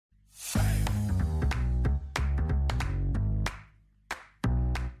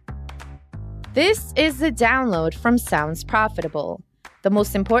This is the download from Sounds Profitable, the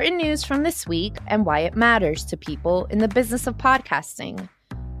most important news from this week and why it matters to people in the business of podcasting.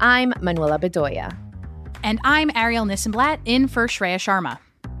 I'm Manuela Bedoya. And I'm Ariel Nissenblatt, in for Shreya Sharma.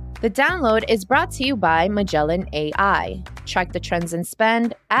 The download is brought to you by Magellan AI. Track the trends in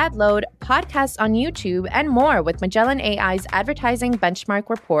spend, ad load, podcasts on YouTube, and more with Magellan AI's advertising benchmark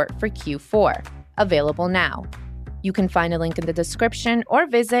report for Q4. Available now. You can find a link in the description or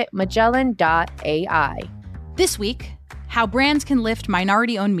visit magellan.ai. This week, how brands can lift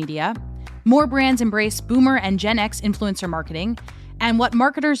minority-owned media, more brands embrace boomer and GenX influencer marketing, and what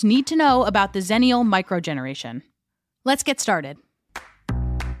marketers need to know about the Zennial microgeneration. Let's get started.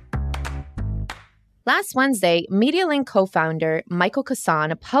 Last Wednesday, MediaLink co-founder Michael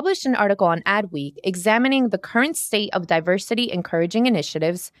Kassan published an article on Adweek examining the current state of diversity-encouraging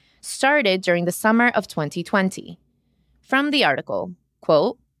initiatives started during the summer of 2020. From the article,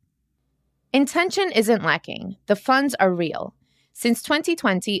 quote, "Intention isn't lacking. The funds are real. Since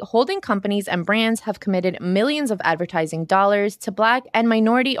 2020, holding companies and brands have committed millions of advertising dollars to Black and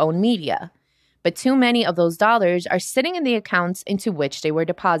minority-owned media. But too many of those dollars are sitting in the accounts into which they were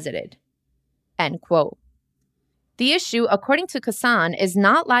deposited." End quote. The issue, according to Kassan, is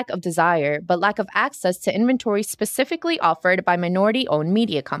not lack of desire, but lack of access to inventory specifically offered by minority-owned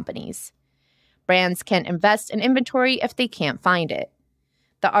media companies. Brands can't invest in inventory if they can't find it.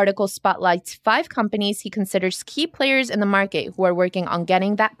 The article spotlights 5 companies he considers key players in the market who are working on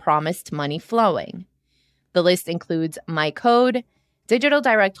getting that promised money flowing. The list includes MyCode, Digital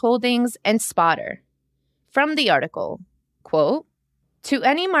Direct Holdings, and Spotter. From the article, quote, "To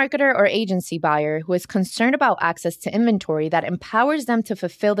any marketer or agency buyer who is concerned about access to inventory that empowers them to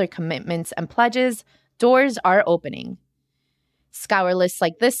fulfill their commitments and pledges, doors are opening. Scour lists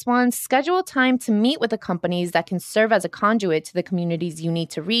like this one, schedule time to meet with the companies that can serve as a conduit to the communities you need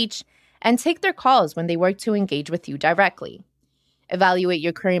to reach, and take their calls when they work to engage with you directly. Evaluate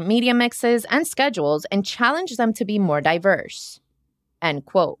your current media mixes and schedules and challenge them to be more diverse." End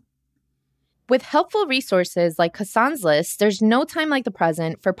quote. With helpful resources like Kassan's list, there's no time like the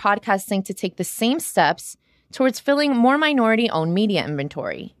present for podcasting to take the same steps towards filling more minority-owned media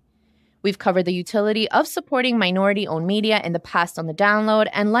inventory. We've covered the utility of supporting minority-owned media in the past on the download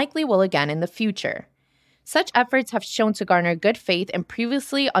and likely will again in the future. Such efforts have shown to garner good faith in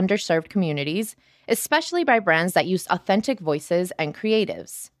previously underserved communities, especially by brands that use authentic voices and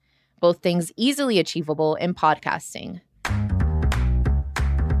creatives. Both things easily achievable in podcasting.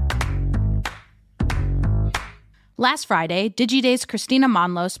 Last Friday, DigiDay's Christina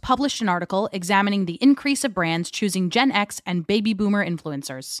Monlos published an article examining the increase of brands choosing Gen X and baby boomer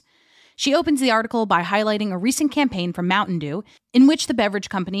influencers. She opens the article by highlighting a recent campaign from Mountain Dew in which the beverage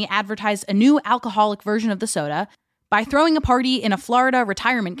company advertised a new alcoholic version of the soda by throwing a party in a Florida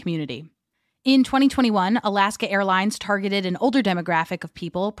retirement community. In 2021, Alaska Airlines targeted an older demographic of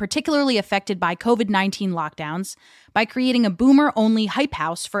people particularly affected by COVID-19 lockdowns by creating a boomer-only hype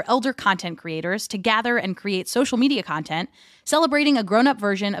house for elder content creators to gather and create social media content, celebrating a grown-up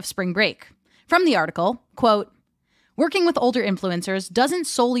version of spring break. From the article, quote, "Working with older influencers doesn't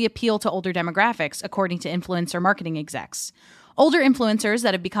solely appeal to older demographics, according to influencer marketing execs. Older influencers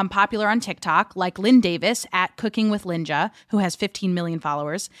that have become popular on TikTok, like Lynn Davis at Cooking with Linja, who has 15 million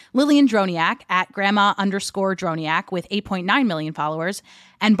followers, Lillian Droniak at Grandma_Droniak with 8.9 million followers,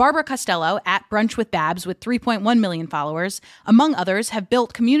 and Barbara Costello at Brunch with Babs with 3.1 million followers, among others, have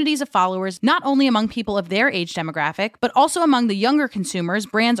built communities of followers not only among people of their age demographic, but also among the younger consumers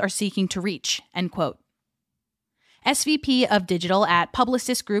brands are seeking to reach," end quote. SVP of Digital at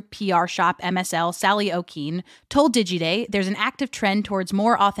Publicis Group PR shop MSL, Sally O'Keen, told DigiDay there's an active trend towards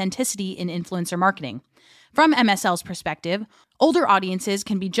more authenticity in influencer marketing. From MSL's perspective, older audiences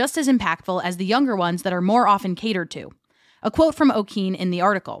can be just as impactful as the younger ones that are more often catered to. A quote from O'Keen in the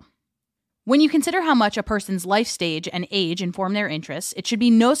article. "When you consider how much a person's life stage and age inform their interests, it should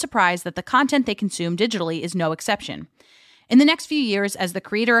be no surprise that the content they consume digitally is no exception. In the next few years, as the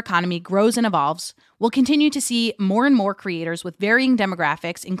creator economy grows and evolves, we'll continue to see more and more creators with varying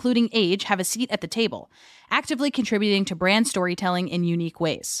demographics, including age, have a seat at the table, actively contributing to brand storytelling in unique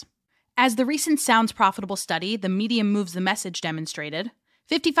ways." As the recent Sounds Profitable study, The Medium Moves the Message, demonstrated,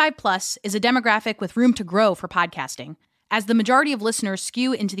 55 plus is a demographic with room to grow for podcasting, as the majority of listeners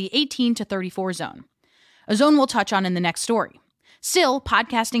skew into the 18 to 34 zone, a zone we'll touch on in the next story. Still,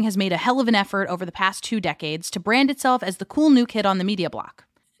 podcasting has made a hell of an effort over the past 2 decades to brand itself as the cool new kid on the media block.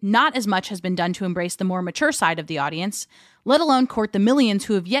 Not as much has been done to embrace the more mature side of the audience, let alone court the millions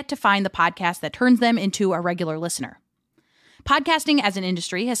who have yet to find the podcast that turns them into a regular listener. Podcasting as an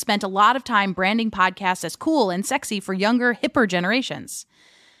industry has spent a lot of time branding podcasts as cool and sexy for younger, hipper generations.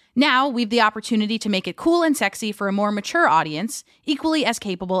 Now we've the opportunity to make it cool and sexy for a more mature audience, equally as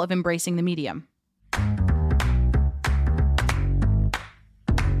capable of embracing the medium.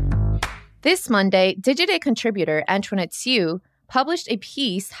 This Monday, Digiday contributor Antoinette Hsu published a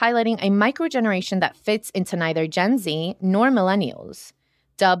piece highlighting a microgeneration that fits into neither Gen Z nor millennials,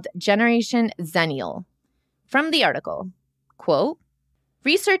 dubbed Generation Zennial. From the article, quote,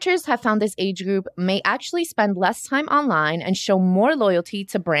 researchers have found this age group may actually spend less time online and show more loyalty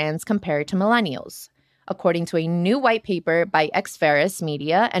to brands compared to millennials, according to a new white paper by Exferis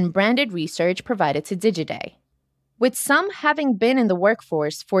Media and branded research provided to Digiday. With some having been in the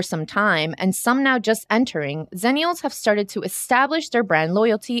workforce for some time and some now just entering, Zennials have started to establish their brand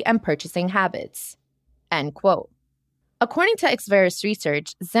loyalty and purchasing habits. End quote. According to Exferis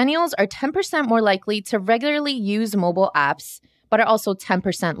research, Zennials are 10% more likely to regularly use mobile apps, but are also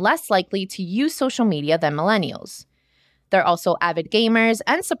 10% less likely to use social media than millennials. They're also avid gamers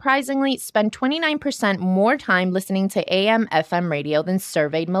and surprisingly spend 29% more time listening to AM/FM radio than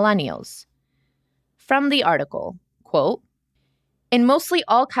surveyed millennials. From the article, quote, in mostly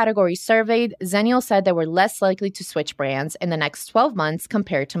all categories surveyed, Zennials said they were less likely to switch brands in the next 12 months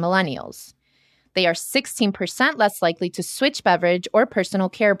compared to millennials. They are 16% less likely to switch beverage or personal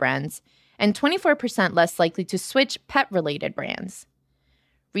care brands, and 24% less likely to switch pet-related brands.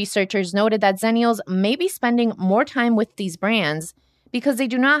 Researchers noted that Zennials may be spending more time with these brands because they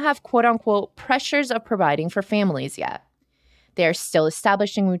do not have quote-unquote pressures of providing for families yet. They are still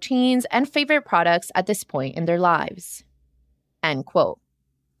establishing routines and favorite products at this point in their lives. End quote.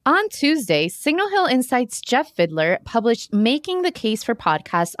 On Tuesday, Signal Hill Insight's Jeff Fidler published Making the Case for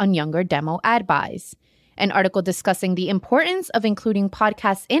Podcasts on Younger Demo Ad Buys, an article discussing the importance of including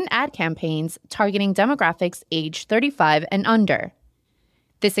podcasts in ad campaigns targeting demographics age 35 and under.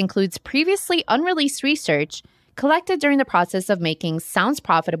 This includes previously unreleased research collected during the process of making Sounds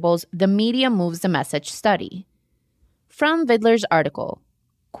Profitable's The Media Moves the Message study. From Vidler's article,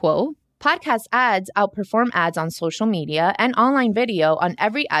 quote, podcast ads outperform ads on social media and online video on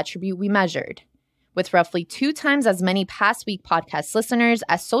every attribute we measured, with roughly 2 times as many past week podcast listeners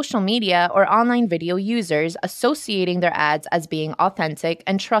as social media or online video users associating their ads as being authentic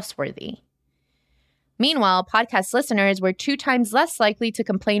and trustworthy. Meanwhile, podcast listeners were 2 times less likely to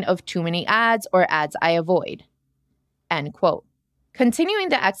complain of too many ads or ads I avoid. End quote. Continuing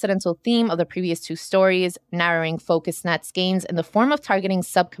the accidental theme of the previous 2 stories, narrowing focus nets gains in the form of targeting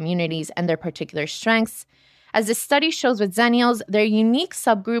sub-communities and their particular strengths, as this study shows with Zennials, they're a unique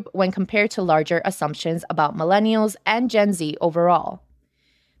subgroup when compared to larger assumptions about millennials and Gen Z overall.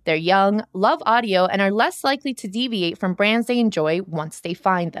 They're young, love audio, and are less likely to deviate from brands they enjoy once they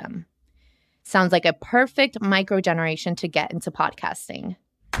find them. Sounds like a perfect microgeneration to get into podcasting.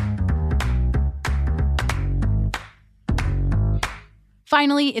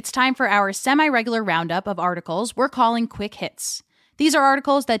 Finally, it's time for our semi-regular roundup of articles we're calling Quick Hits. These are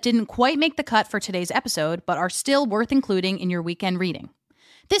articles that didn't quite make the cut for today's episode, but are still worth including in your weekend reading.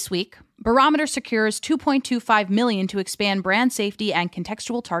 This week, Barometer secures $2.25 million to expand brand safety and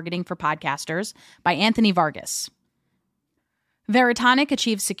contextual targeting for podcasters by Anthony Vargas. Veritonic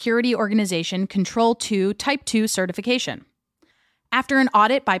achieves security organization Control 2 Type 2 certification. After an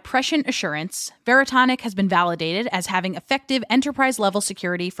audit by Prescient Assurance, Veritonic has been validated as having effective enterprise-level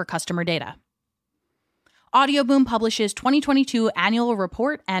security for customer data. Audioboom publishes 2022 annual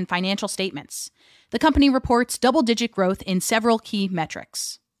report and financial statements. The company reports double-digit growth in several key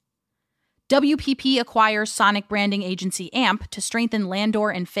metrics. WPP acquires sonic branding agency AMP to strengthen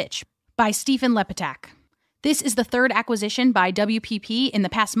Landor Fitch by Stephen Lepitak. This is the 3rd acquisition by WPP in the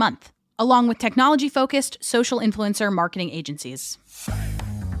past month, along with technology-focused social influencer marketing agencies.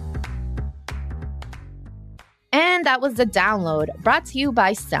 And that was The Download, brought to you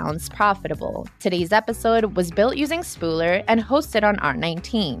by Sounds Profitable. Today's episode was built using Spooler and hosted on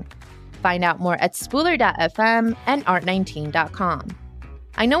Art19. Find out more at spooler.fm and art19.com.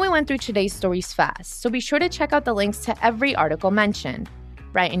 I know we went through today's stories fast, so be sure to check out the links to every article mentioned,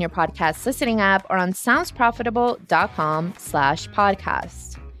 right in your podcast listening app or on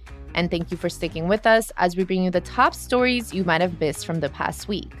soundsprofitable.com/podcast. And thank you for sticking with us as we bring you the top stories you might have missed from the past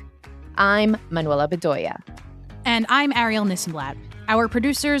week. I'm Manuela Bedoya. And I'm Ariel Nissenblatt. Our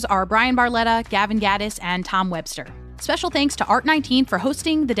producers are Brian Barletta, Gavin Gaddis, and Tom Webster. Special thanks to Art19 for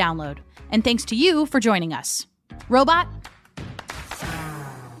hosting The Download. And thanks to you for joining us. Robot?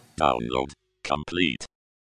 Download complete.